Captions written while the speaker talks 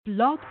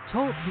Blog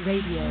Talk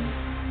Radio.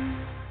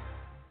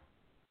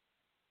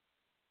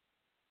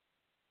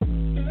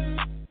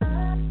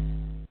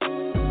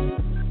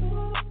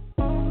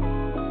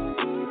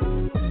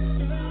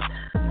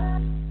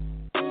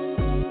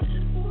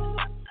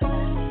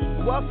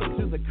 Welcome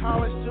to the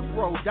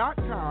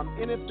College2Pro.com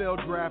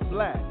NFL Draft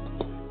Blast,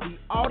 the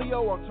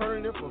audio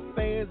alternative for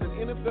fans and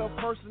NFL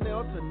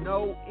personnel to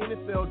know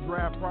NFL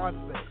draft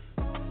prospects.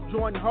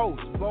 Join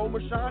host Bo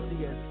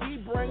Marchionte as he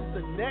brings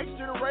the next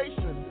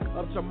generation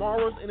of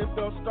tomorrow's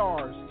NFL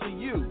stars to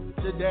you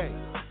today.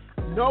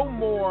 No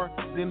more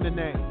than the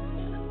name.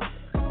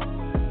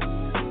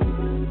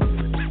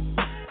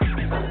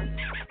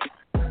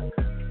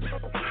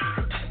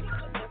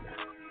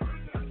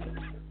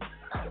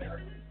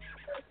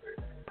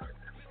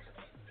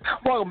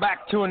 Welcome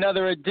back to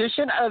another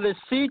edition of the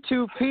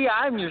C2P.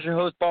 I'm your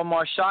host, Bo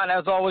Marchionte.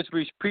 As always,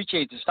 we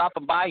appreciate you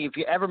stopping by. If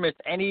you ever missed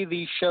any of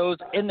these shows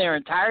in their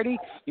entirety,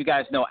 you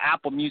guys know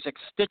Apple Music,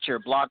 Stitcher,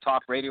 Blog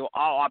Talk Radio,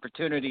 all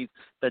opportunities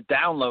to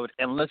download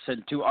and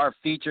listen to our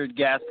featured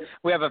guests.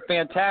 We have a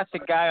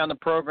fantastic guy on the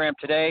program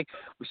today.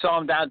 We saw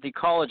him down at the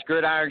College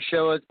Gridiron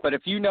Showcase, but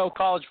if you know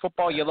college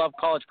football, you love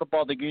college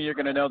football, then you're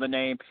going to know the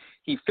name.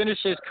 He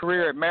finished his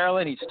career at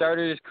Maryland. He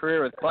started his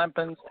career with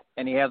Clemson,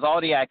 and he has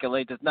all the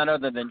accolades. It's none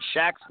other than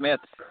Shaq Smith.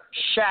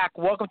 Shaq,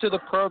 welcome to the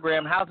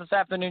program. How's this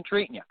afternoon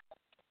treating you?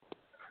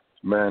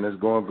 Man, it's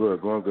going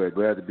good,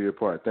 Glad to be a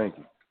part. Thank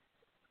you.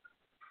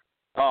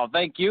 Oh,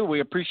 thank you. We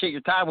appreciate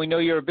your time. We know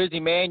you're a busy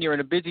man. You're in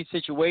a busy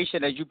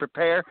situation as you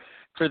prepare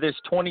for this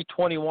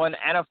 2021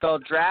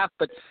 NFL Draft.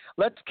 But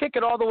let's kick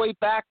it all the way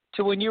back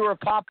to when you were a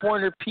Pop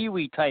Warner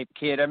Pee-wee type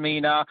kid. I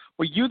mean,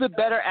 were you the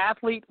better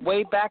athlete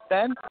way back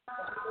then?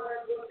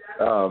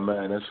 Oh,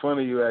 man, it's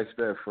funny you asked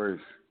that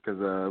first because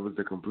it was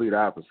the complete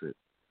opposite.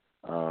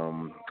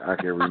 I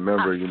can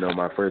remember,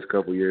 my first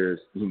couple years,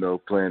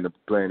 playing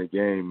the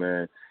game,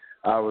 man.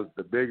 I was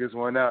the biggest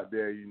one out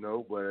there,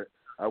 but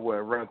I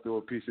wouldn't run through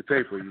a piece of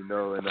paper,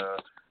 and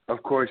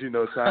of course,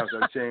 times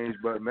have changed,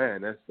 but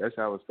man, that's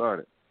how it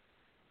started.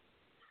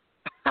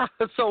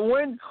 So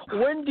when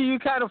do you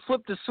kind of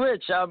flip the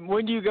switch?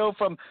 When do you go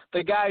from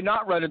the guy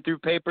not running through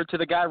paper to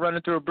the guy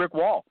running through a brick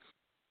wall?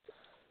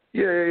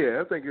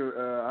 Yeah. I think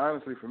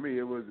honestly for me,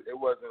 it wasn't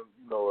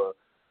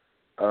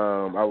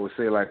I would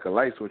say like a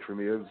light switch for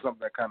me. It was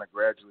something that kind of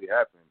gradually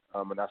happened,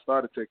 and I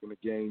started taking the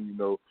game,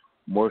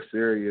 more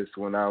serious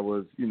when I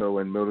was, in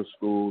middle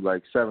school,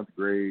 like 7th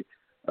grade.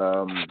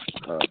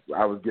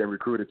 I was getting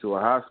recruited to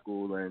a high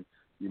school, and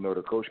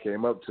the coach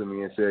came up to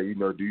me and said,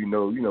 do you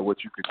know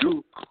what you could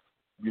do,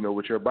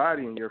 with your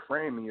body and your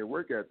frame and your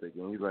work ethic?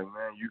 And he's like,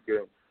 man,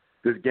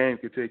 this game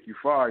could take you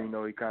far. He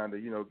kind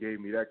of, gave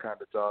me that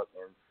kind of talk,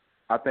 and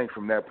I think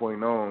from that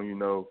point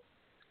on,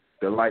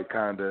 the light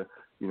kind of,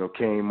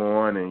 came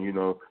on,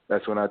 and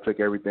that's when I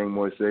took everything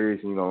more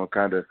serious, and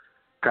kind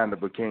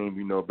of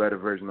became, a better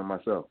version of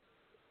myself.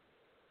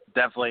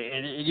 Definitely,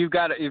 and you've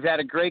had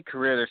a great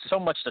career. There's so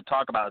much to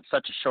talk about in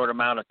such a short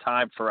amount of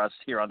time for us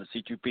here on the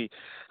C2P.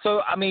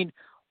 So, I mean,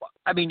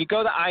 you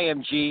go to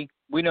IMG.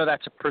 We know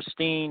that's a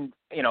pristine,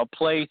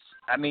 place.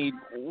 I mean,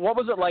 what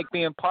was it like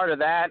being part of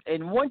that?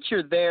 And once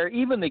you're there,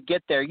 even to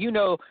get there, you're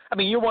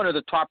one of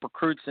the top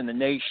recruits in the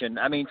nation.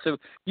 I mean, so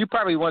you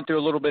probably went through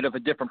a little bit of a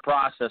different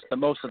process than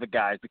most of the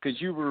guys because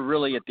you were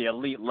really at the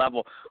elite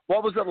level.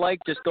 What was it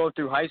like just going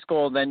through high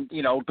school and then,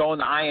 going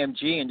to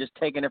IMG and just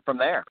taking it from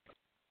there?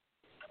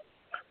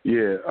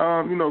 Yeah,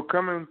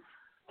 coming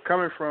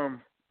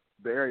from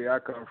the area I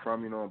come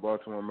from, in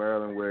Baltimore,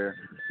 Maryland, where,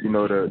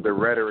 the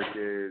rhetoric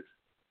is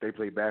they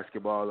play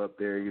basketball up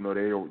there, they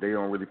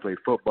don't really play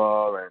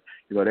football, and,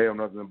 they know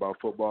nothing about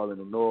football in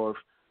the North.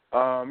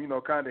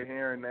 Kind of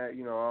hearing that,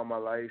 all my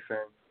life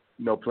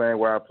and, playing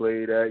where I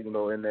played at, in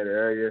that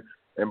area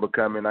and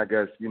becoming, I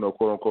guess,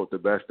 quote unquote, the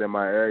best in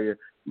my area.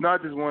 I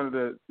just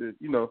wanted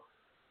to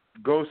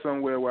go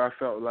somewhere where I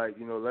felt like,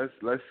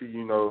 let's see,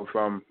 if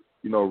I'm,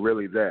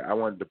 really that. I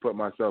wanted to put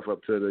myself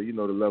up to the,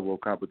 the level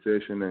of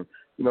competition and,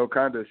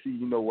 kind of see,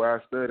 where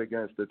I stood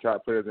against the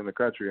top players in the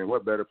country, and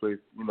what better place,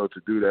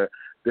 to do that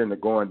than to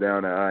going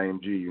down to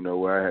IMG,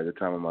 where I had the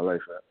time of my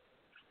life at.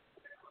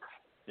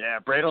 Yeah,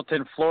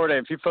 Bradenton, Florida.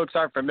 If you folks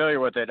aren't familiar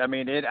with it, I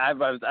mean, I've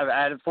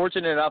had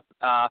fortunate enough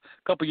a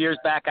couple years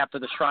back after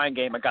the Shrine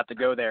game, I got to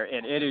go there,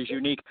 and it is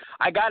unique.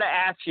 I got to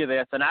ask you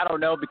this, and I don't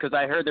know because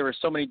I heard there were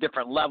so many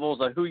different levels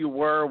of who you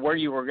were, where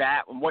you were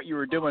at, and what you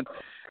were doing.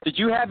 Did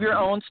you have your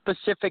own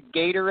specific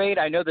Gatorade?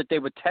 I know that they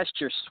would test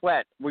your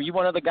sweat. Were you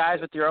one of the guys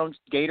with your own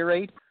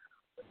Gatorade?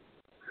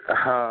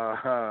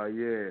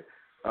 Yeah.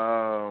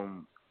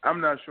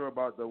 I'm not sure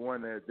about the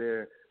one that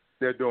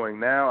they're doing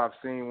now. I've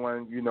seen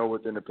one,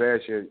 within the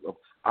past year.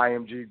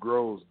 IMG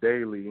grows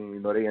daily,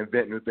 and, they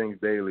invent new things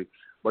daily.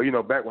 But,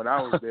 back when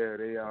I was there,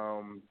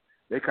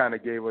 they kind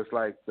of gave us,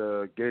 like,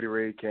 the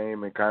Gatorade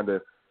came and kind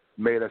of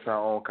made us our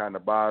own kind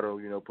of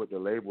bottle, put the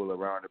label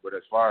around it. But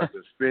as far as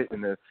the spit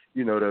and the,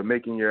 the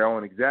making your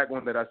own exact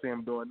one that I see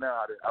them doing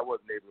now, I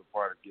wasn't able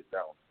to get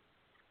that one.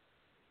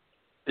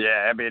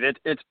 Yeah, I mean,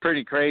 it's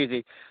pretty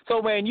crazy.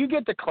 So, man, you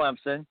get to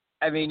Clemson.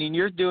 I mean, and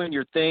you're doing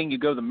your thing. You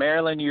go to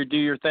Maryland, you do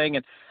your thing,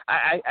 and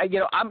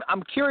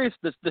I'm curious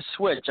the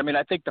switch. I mean,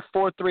 I think the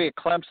 4-3 at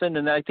Clemson,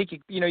 and then I think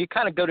you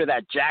kind of go to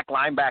that jack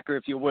linebacker,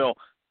 if you will.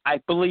 I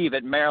believe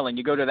at Maryland,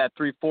 you go to that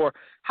 3-4.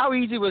 How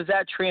easy was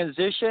that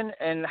transition,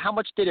 and how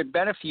much did it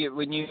benefit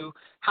you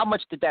how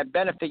much did that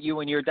benefit you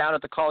when you were down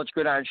at the College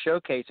Gridiron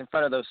Showcase in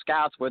front of those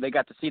scouts where they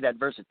got to see that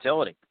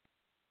versatility?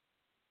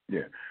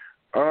 Yeah.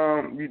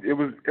 It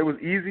was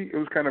easy. It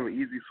was kind of an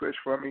easy switch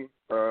for me.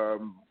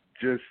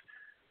 Just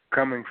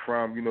coming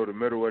from, the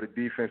middle of the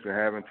defense and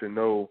having to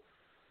know,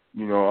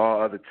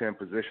 all other 10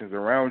 positions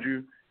around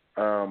you.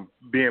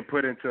 Being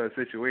put into a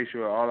situation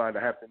where all I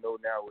have to know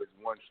now is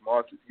one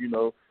small,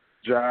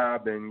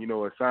 job and,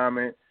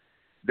 assignment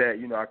that,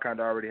 I kind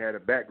of already had a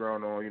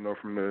background on,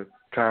 from the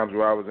times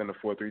where I was in the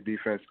 4-3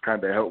 defense,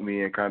 kind of helped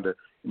me and kind of,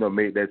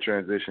 made that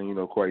transition,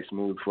 quite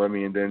smooth for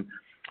me. And then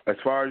as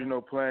far as,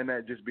 playing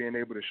that, just being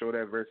able to show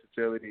that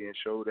versatility and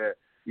show that,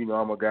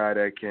 I'm a guy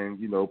that can,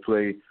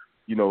 play,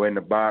 in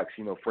the box,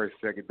 first,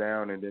 second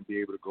down, and then be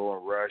able to go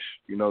and rush,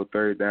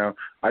 third down.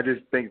 I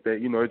just think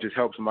that, it just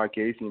helps in my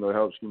case, it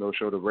helps,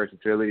 show the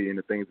versatility and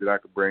the things that I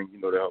could bring,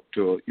 to help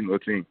to, a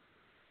team.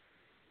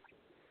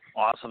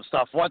 Awesome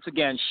stuff. Once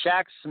again,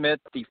 Shaq Smith,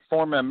 the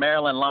former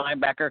Maryland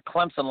linebacker,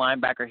 Clemson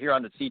linebacker here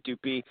on the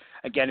C2P.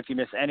 Again, if you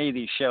miss any of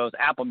these shows,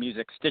 Apple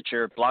Music,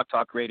 Stitcher, Blog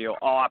Talk Radio,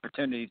 all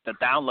opportunities to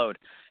download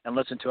and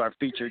listen to our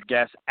featured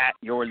guests at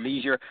your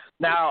leisure.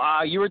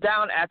 Now, you were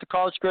down at the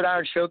College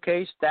Gridiron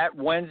Showcase that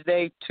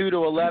Wednesday, 2 to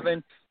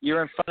 11.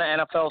 You're in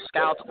front of NFL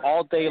scouts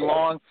all day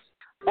long.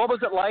 What was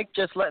it like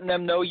just letting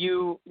them know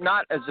you,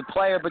 not as a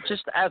player, but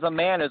just as a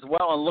man as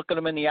well, and looking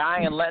them in the eye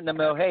and letting them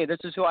know, hey, this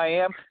is who I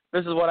am,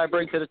 this is what I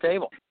bring to the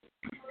table?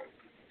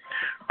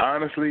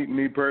 Honestly,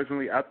 me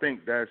personally, I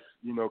think that's,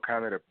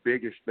 kind of the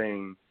biggest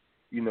thing,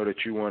 that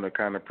you want to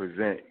kind of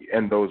present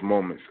in those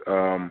moments.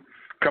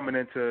 Coming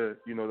into,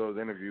 those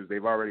interviews,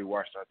 they've already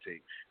watched our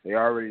tape. They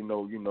already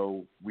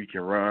know, we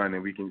can run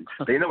and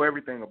they know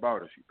everything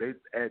about us.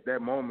 At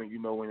that moment,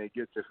 when they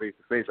get to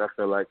face-to-face, I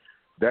feel like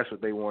that's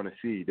what they want to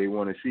see. They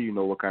want to see,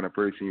 what kind of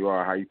person you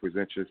are, how you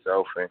present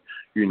yourself, and,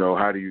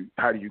 how do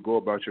you go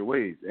about your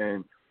ways.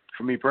 And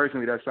for me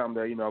personally, that's something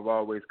that, I've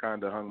always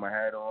kind of hung my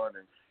hat on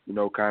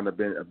and, kind of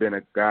been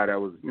a guy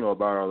that was,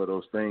 about all of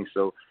those things.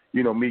 So,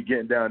 me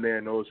getting down there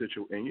in those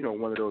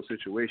one of those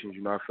situations,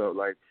 I felt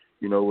like,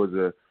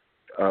 was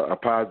a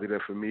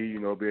positive for me,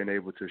 being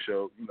able to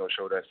show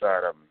that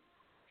side of me.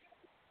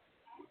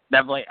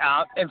 Definitely.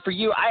 And for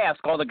you, I ask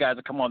all the guys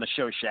that come on the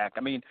show, Shaq.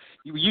 I mean,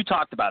 you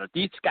talked about it.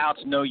 These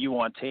scouts know you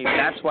on tape.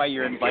 That's why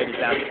you're invited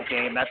down to the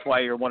game. That's why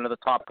you're one of the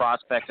top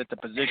prospects at the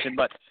position.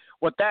 But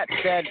with that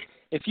said,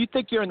 if you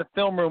think you're in the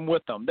film room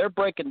with them, they're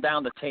breaking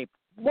down the tape.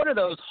 What are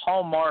those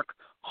hallmark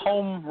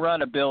home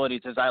run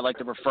abilities, as I like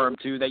to refer them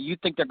to, that you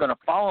think they're going to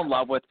fall in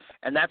love with,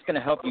 and that's going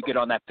to help you get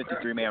on that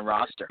 53-man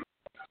roster?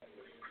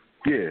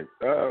 Yeah,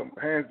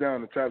 hands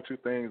down, the top two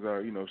things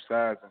are,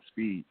 size and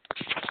speed.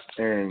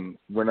 And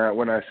when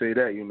I say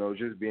that,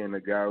 just being a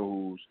guy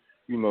who's,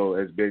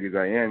 as big as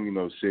I am,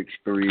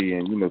 6'3"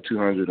 and,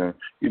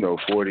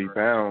 240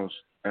 pounds,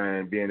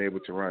 and being able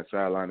to run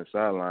sideline to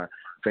sideline,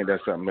 I think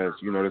that's something that's,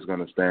 that's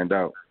going to stand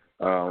out.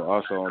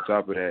 Also on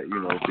top of that,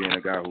 being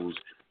a guy who's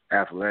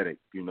athletic,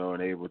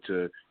 and able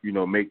to,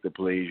 make the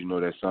plays,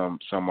 that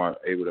some are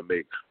able to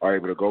make, are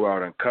able to go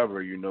out and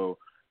cover,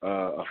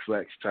 a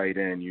flex tight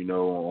end,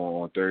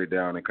 on third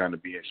down and kind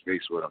of be in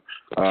space with them.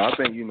 I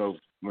think,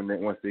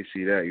 once they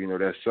see that,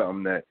 that's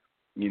something that,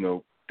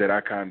 that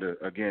I kind of,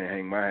 again,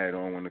 hang my hat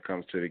on when it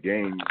comes to the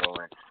game, and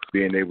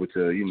being able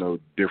to,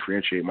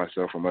 differentiate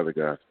myself from other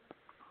guys.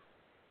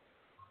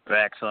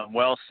 Excellent.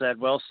 Well said,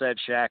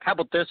 Shaq. How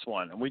about this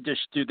one? We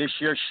just do this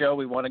year's show.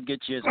 We want to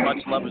get you as much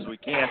love as we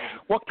can.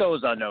 What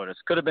goes unnoticed?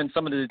 Could have been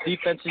some of the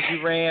defenses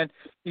you ran.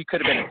 You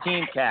could have been a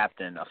team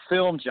captain, a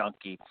film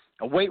junkie,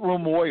 a weight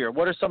room warrior.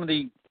 What are some of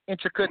the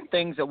intricate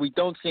things that we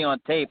don't see on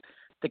tape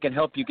that can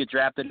help you get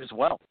drafted as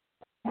well?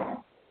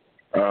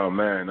 Oh,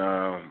 man.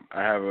 I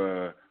have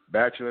a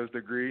bachelor's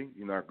degree.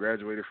 I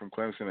graduated from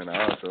Clemson, and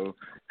I also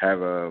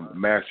have a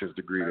master's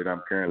degree that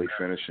I'm currently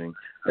finishing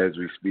as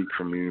we speak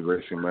from the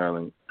University of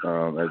Maryland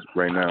as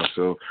right now.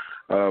 So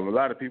a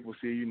lot of people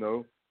see,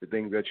 the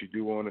things that you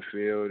do on the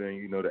field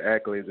and, the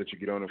accolades that you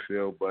get on the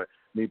field. But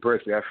me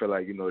personally, I feel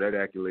like, that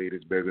accolade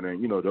is bigger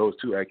than, those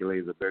two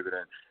accolades are bigger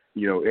than,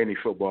 any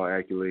football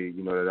accolade,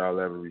 that I'll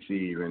ever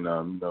receive.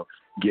 And,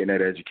 getting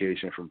that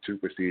education from two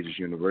prestigious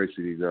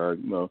universities,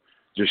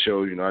 just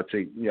shows, I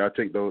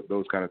take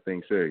those kind of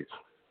things serious.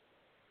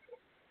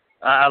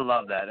 I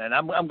love that, and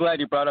I'm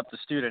glad you brought up the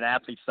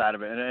student-athlete side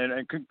of it,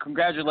 and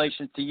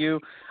congratulations to you.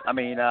 I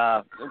mean,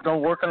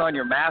 working on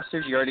your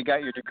master's, you already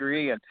got your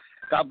degree, and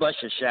God bless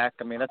you, Shaq.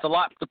 I mean, that's a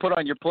lot to put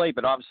on your plate,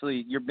 but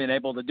obviously you've been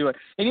able to do it.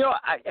 And,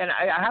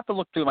 I have to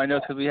look through my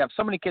notes because we have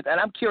so many kids, and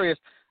I'm curious.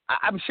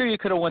 I'm sure you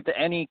could have went to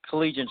any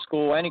collegiate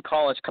school, any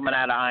college coming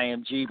out of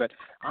IMG, but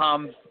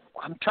I'm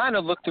trying to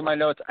look through my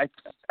notes. I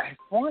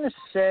want to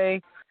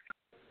say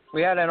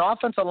we had an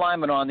offensive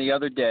lineman on the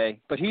other day,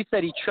 but he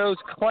said he chose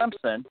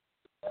Clemson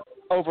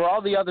over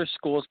all the other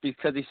schools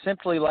because he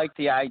simply liked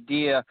the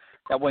idea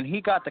that when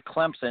he got to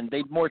Clemson,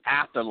 they'd more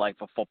afterlife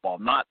of football,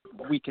 not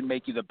we can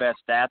make you the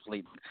best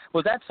athlete.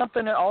 Was that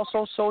something that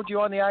also sold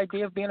you on the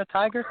idea of being a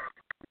Tiger?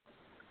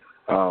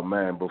 Oh,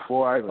 man,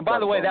 before I even and by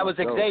the way, that was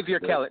myself, Xavier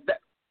Kelly.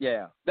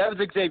 That was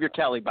Xavier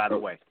Kelly, by the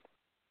way.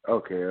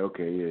 Okay,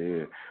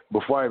 yeah.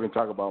 Before I even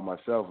talk about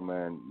myself,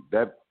 man,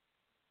 that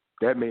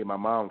made my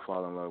mom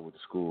fall in love with the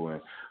school.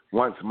 And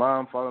once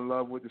mom fall in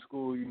love with the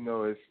school,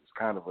 it's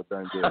kind of a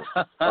done deal.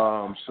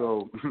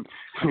 So,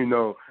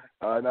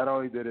 not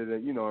only did it,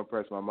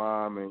 impress my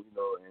mom and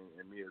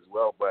me as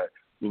well, but,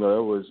 it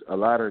was a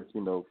lot of,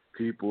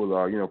 people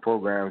or,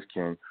 programs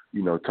can,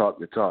 talk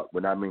the talk,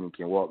 but not meaning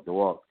can walk the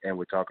walk. And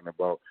we're talking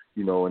about,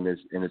 in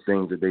the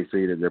things that they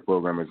say that their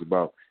program is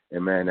about.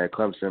 And, man, that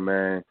Clemson,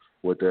 man,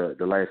 with the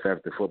Life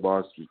After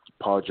Football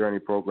Paul Journey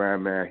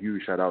program, man,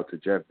 huge shout out to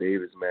Jeff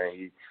Davis, man.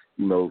 He,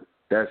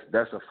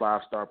 that's a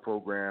 5-star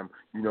program,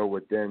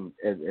 within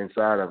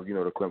inside of,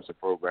 the Clemson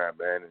program,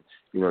 man.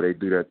 And, they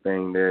do their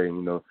thing there.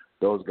 And,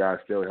 those guys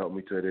still help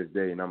me to this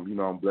day. And I'm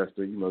blessed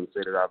to, to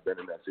say that I've been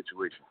in that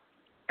situation.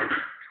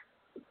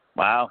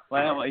 Wow.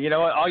 Well, you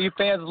know what? All you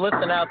fans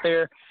listening out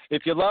there,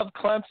 if you love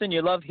Clemson,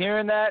 you love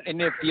hearing that. And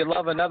if you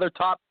love another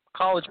top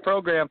college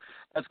program,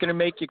 that's going to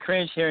make you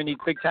cringe hearing these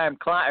big-time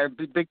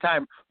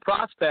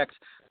prospects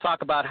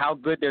talk about how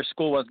good their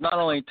school was, not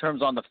only in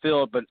terms on the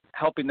field, but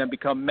helping them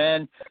become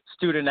men,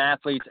 student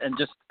athletes, and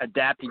just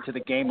adapting to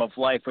the game of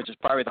life, which is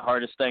probably the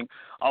hardest thing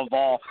of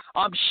all.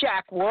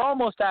 Shaq, we're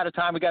almost out of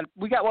time. We got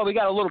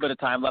a little bit of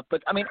time left,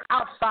 but I mean,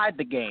 outside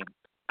the game,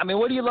 I mean,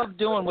 what do you love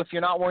doing if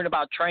you're not worrying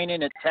about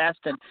training and test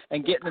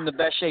and getting in the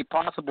best shape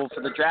possible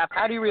for the draft?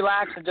 How do you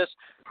relax and just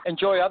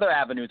enjoy other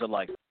avenues of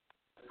life?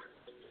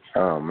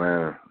 Oh,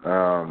 man.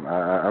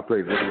 I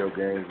play video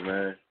games,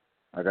 man.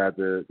 I got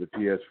the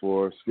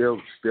PS4.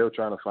 Still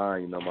trying to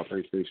find, my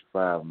PlayStation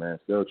 5, man.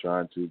 Still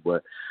trying to.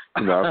 But,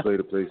 I play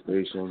the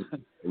PlayStation.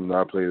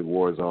 I play the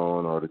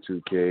Warzone or the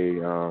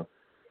 2K.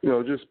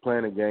 Just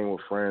playing a game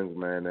with friends,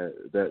 man,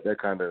 that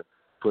kind of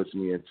puts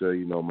me into,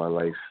 my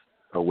life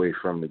away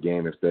from the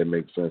game, if that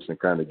makes sense, and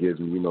kind of gives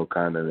me,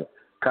 kind of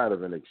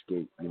an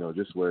escape,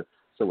 just where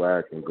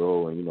I can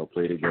go and,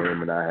 play the game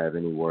and not have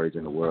any worries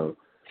in the world.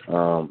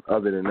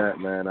 Other than that,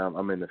 man,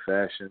 I'm into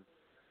fashion,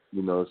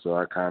 so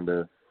I kind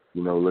of,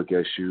 look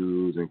at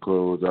shoes and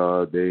clothes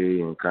all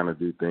day and kind of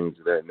do things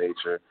of that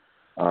nature.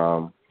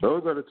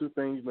 Those are the two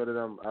things,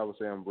 that I would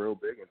say I'm real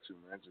big into,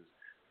 man, just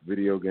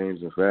video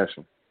games and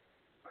fashion.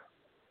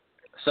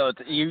 So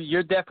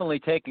you're definitely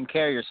taking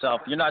care of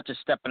yourself. You're not just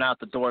stepping out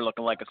the door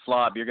looking like a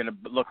slob. You're going to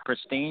look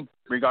pristine,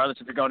 regardless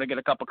if you're going to get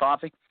a cup of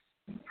coffee?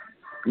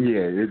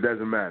 Yeah, it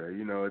doesn't matter.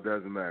 It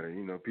doesn't matter.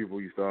 People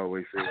used to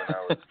always say when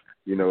I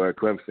was, at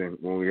Clemson,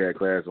 when we had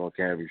class on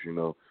campus,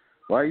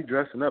 why are you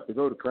dressing up to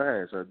go to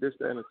class or this,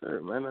 that, and the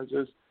third? Man, I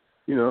just,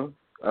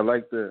 I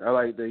like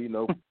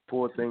to,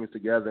 pull things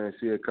together and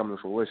see it come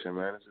to fruition,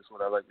 man. It's just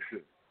what I like to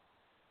do.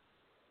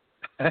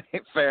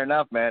 Fair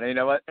enough, man. You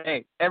know what?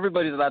 Hey,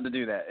 everybody's allowed to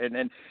do that,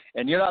 and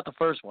you're not the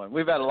first one.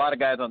 We've had a lot of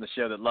guys on the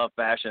show that love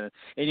fashion,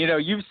 and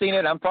you've seen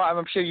it. I'm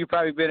sure you've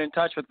probably been in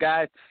touch with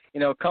guys.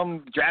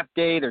 Come draft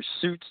day, there's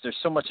suits. There's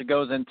so much that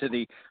goes into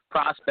the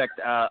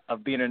prospect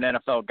of being an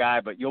NFL guy,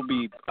 but you'll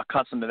be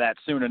accustomed to that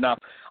soon enough.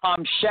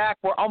 Shaq,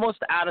 we're almost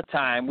out of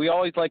time. We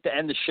always like to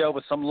end the show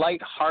with some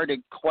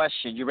lighthearted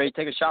questions. You ready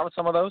to take a shot with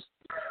some of those?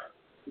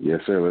 Yes,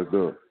 sir. Let's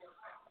do it.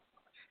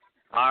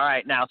 All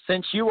right. Now,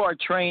 since you are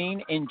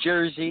training in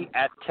Jersey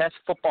at Test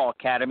Football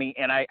Academy,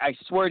 and I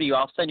swear to you,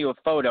 I'll send you a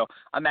photo.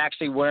 I'm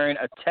actually wearing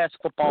a Test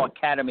Football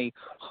Academy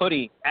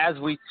hoodie as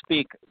we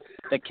speak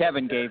that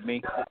Kevin gave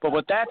me. But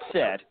with that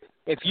said,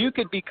 if you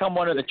could become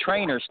one of the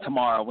trainers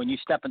tomorrow when you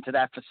step into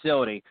that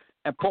facility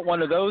and put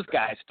one of those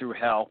guys through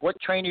hell, what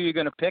trainer are you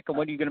going to pick and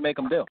what are you going to make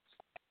them do?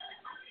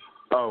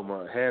 Oh,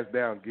 my, hands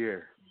down,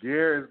 Gear.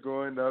 Gear is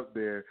going up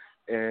there,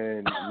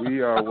 and we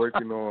are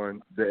working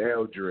on the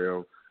L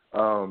drill.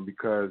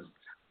 Because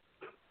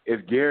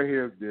if Gary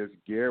hears this,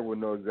 Gary will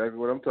know exactly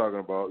what I'm talking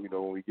about.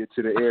 When we get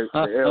to the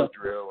L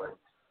drill and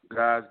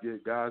guys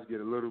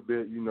get a little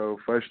bit,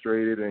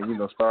 frustrated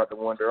and start to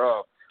wander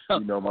off.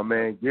 My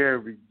man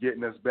Gary be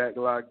getting us back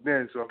locked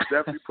in. So I'm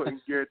definitely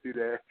putting Gary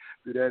through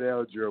that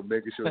L drill,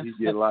 making sure he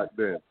get locked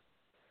in.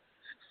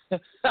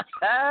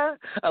 I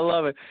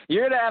love it.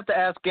 You're going to have to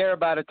ask Gary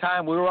about a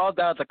time we were all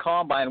down at the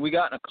Combine and we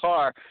got in a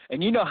car,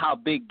 and you know how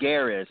big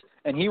Gary is,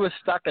 and he was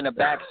stuck in the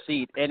back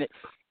seat, and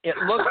it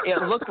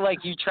looked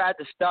like you tried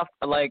to stuff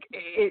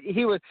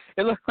it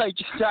looked like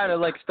you tried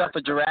to stuff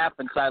a giraffe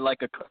inside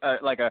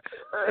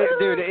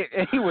dude.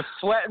 He was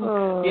sweating.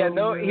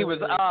 He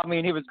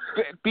was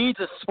beads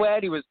of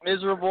sweat. He was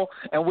miserable,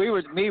 and we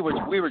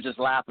were just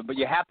laughing. But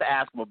you have to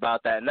ask him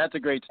about that, and that's a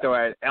great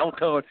story.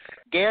 Elko,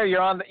 Gary,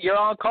 you're on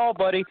call,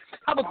 buddy.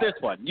 How about this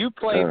one? You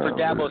played for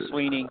Dabo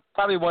Swinney,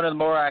 probably one of the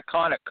more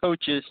iconic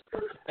coaches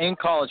in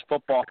college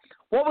football.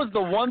 What was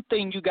the one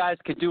thing you guys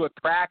could do at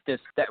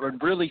practice that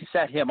would really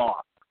set him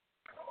off?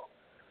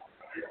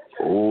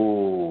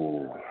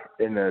 Oh,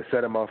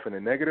 set him off in a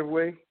negative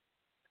way?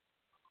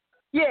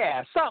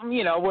 Yeah, something,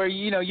 where,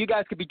 you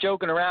guys could be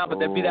joking around, but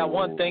there'd be that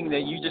one thing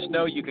that you just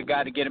know you could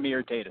got to get him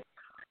irritated.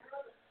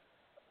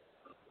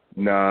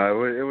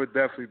 No, it would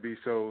definitely be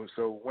so.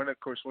 So one of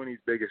Coach Swinney's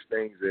biggest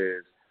things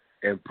is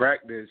in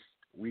practice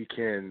we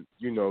can,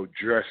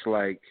 dress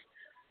like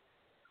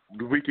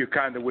we can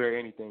kind of wear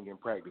anything in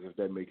practice, if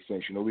that makes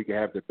sense. We can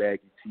have the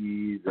baggy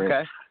tees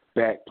and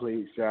back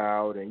plates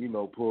out,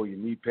 and pull your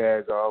knee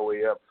pads all the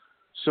way up.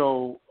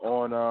 So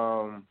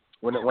on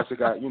once it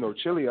got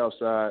chilly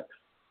outside,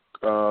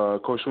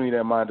 Coach Swinney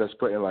didn't mind us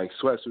putting like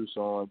sweatsuits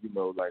on,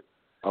 like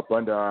up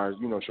under our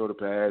shoulder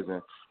pads,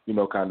 and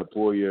kind of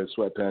pull your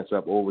sweatpants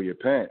up over your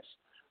pants.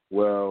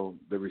 Well,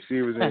 the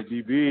receivers and the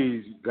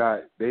DBs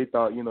they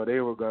thought they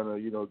were gonna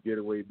get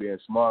away being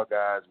small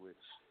guys with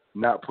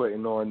not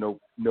putting on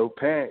no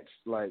pants,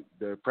 like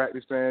the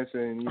practice pants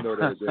and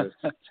the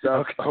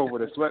stuff over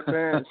the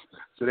sweatpants.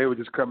 So they would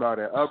just come out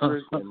in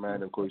uppers. And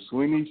man, of course,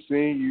 Swinney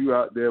seeing you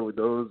out there with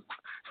them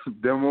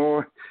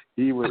on,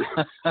 he was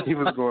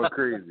going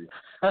crazy.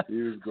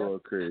 He was going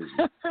crazy.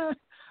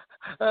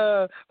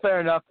 Fair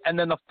enough. And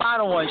then the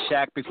final one,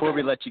 Shaq, before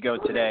we let you go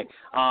today,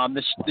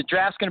 the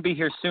draft's going to be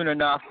here soon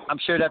enough. I'm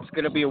sure that's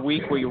going to be a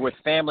week where you're with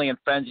family and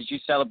friends as you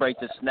celebrate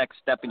this next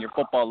step in your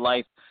football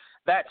life.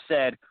 That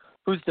said,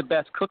 who's the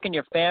best cook in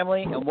your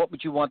family, and what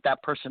would you want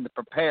that person to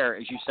prepare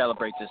as you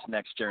celebrate this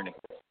next journey?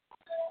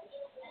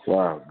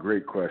 Wow,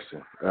 great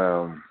question.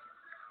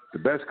 The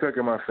best cook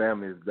in my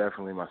family is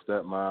definitely my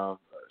stepmom,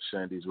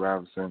 Shandy's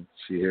Robinson.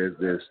 She hears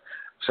this.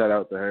 Shout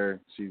out to her.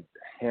 She's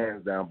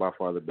hands down by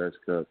far the best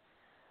cook.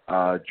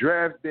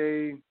 Draft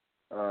day,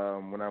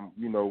 when I'm,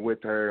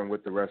 with her and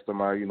with the rest of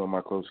my,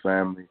 my close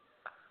family,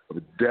 I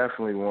would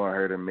definitely want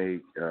her to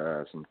make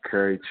some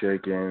curry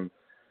chicken,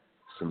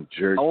 some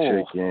jerk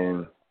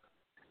chicken,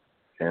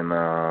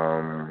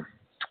 and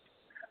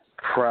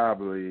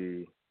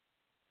probably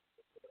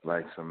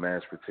like some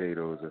mashed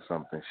potatoes or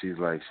something. She's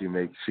like,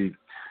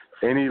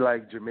 any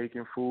like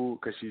Jamaican food,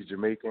 because she's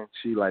Jamaican,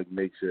 she like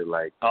makes it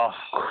like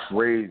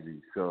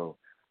crazy. So,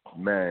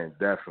 man,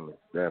 definitely.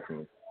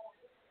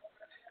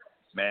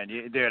 Man,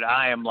 dude,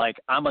 I'm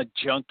a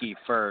junkie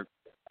for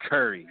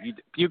curry.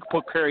 You could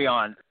put curry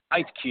on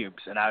ice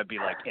cubes, and I would be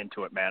like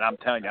into it, man. I'm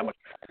telling you,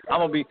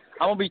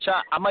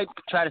 I might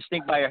try to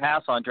sneak by your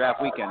house on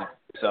draft weekend.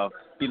 So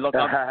be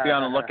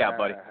on the lookout,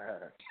 buddy.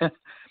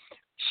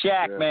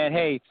 Shaq, man,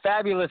 hey,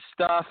 fabulous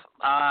stuff.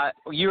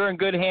 You're in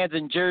good hands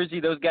in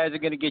Jersey. Those guys are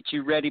going to get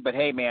you ready. But,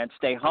 hey, man,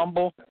 stay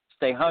humble,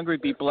 stay hungry,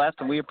 be blessed,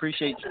 and we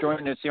appreciate you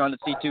joining us here on the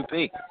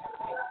C2P.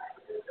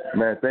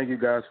 Man, thank you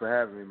guys for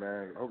having me,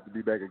 man. Hope to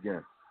be back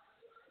again.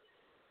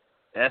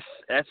 Yes,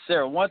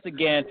 sir. Once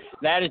again,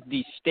 that is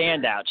the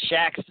standout.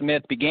 Shaq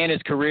Smith began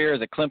his career as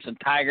a Clemson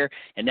Tiger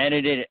and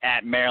ended it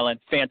at Maryland.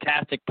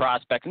 Fantastic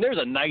prospect. And there's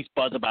a nice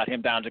buzz about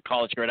him down to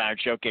College Gridiron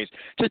Showcase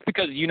just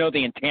because the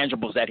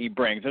intangibles that he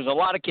brings. There's a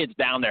lot of kids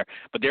down there,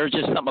 but there's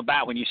just something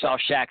about when you saw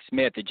Shaq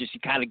Smith, he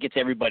kind of gets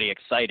everybody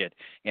excited.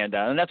 And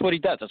that's what he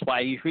does. That's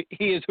why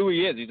he is who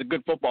he is. He's a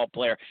good football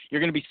player. You're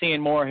going to be seeing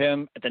more of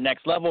him at the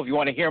next level. If you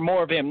want to hear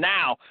more of him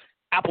now,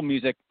 Apple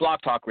Music, Blog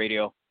Talk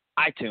Radio,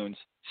 iTunes,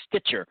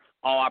 Stitcher,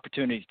 all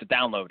opportunities to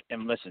download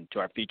and listen to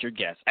our featured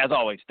guests. As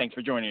always, thanks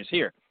for joining us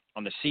here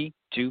on the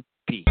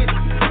C2P.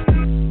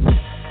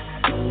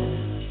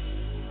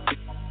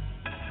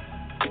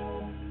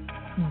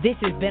 This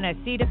has been a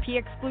C2P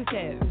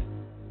exclusive.